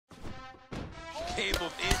game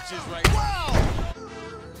of inches right now. Wow!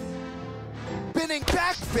 Spinning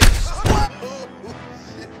back fist.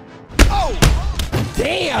 Oh!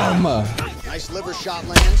 Damn! Nice liver shot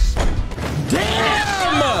lands.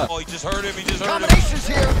 Damn! Oh, he just hurt him. He just hurt him. Combinations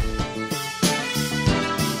here.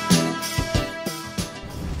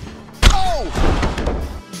 Oh!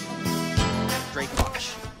 Great punch.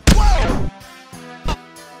 Whoa!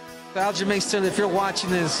 Aljamain Sterling, if you're watching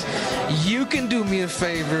this, you can do me a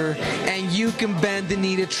favor and you can bend the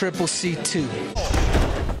knee to Triple C too.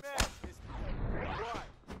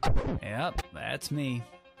 Yep, that's me.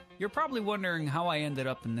 You're probably wondering how I ended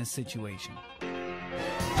up in this situation.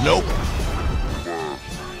 Nope.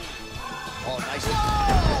 Oh, nice.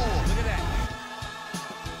 Whoa! Look at that.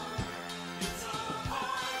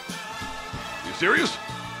 You serious?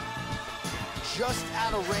 Just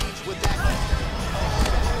out of range with that.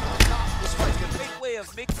 This fight's gonna be Great way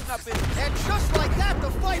of mixing up his. and just like that,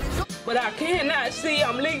 the fight is. But I cannot see.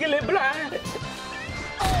 I'm legally blind.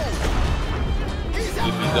 Oh! He's out.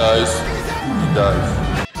 If he dies, he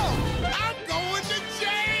dies. I'm going to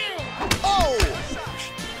jail! Oh!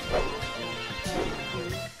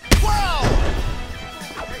 Wow!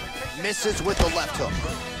 Misses with the left hook.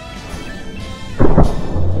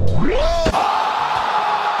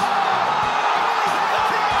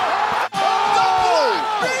 Oh!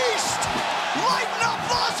 Beast! Lighten up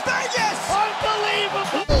Las Vegas!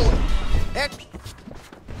 Unbelievable! And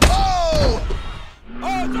oh!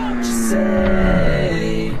 Oh, don't.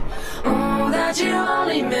 Say, oh, that you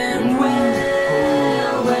only meant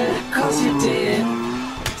well, cause you did.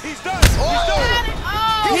 He's done. He's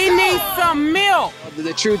done. He needs some milk.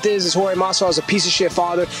 The truth is Jorge Masvidal is a piece of shit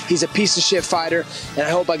father. He's a piece of shit fighter, and I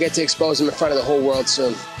hope I get to expose him in front of the whole world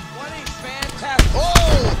soon. What a fantastic.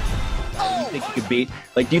 Oh! Oh! Do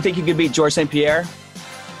you think you could beat Georges St. Pierre?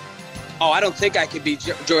 Oh, I don't think I could beat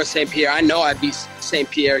Georges St. Pierre. I know I'd beat St.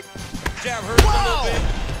 Pierre. Jab hurt him a little bit.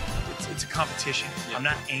 It's a competition. Yeah. I'm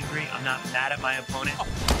not angry. I'm not mad at my opponent.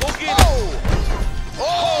 Go get him. Oh!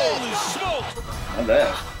 Oh! Holy smoke. Not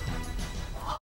bad.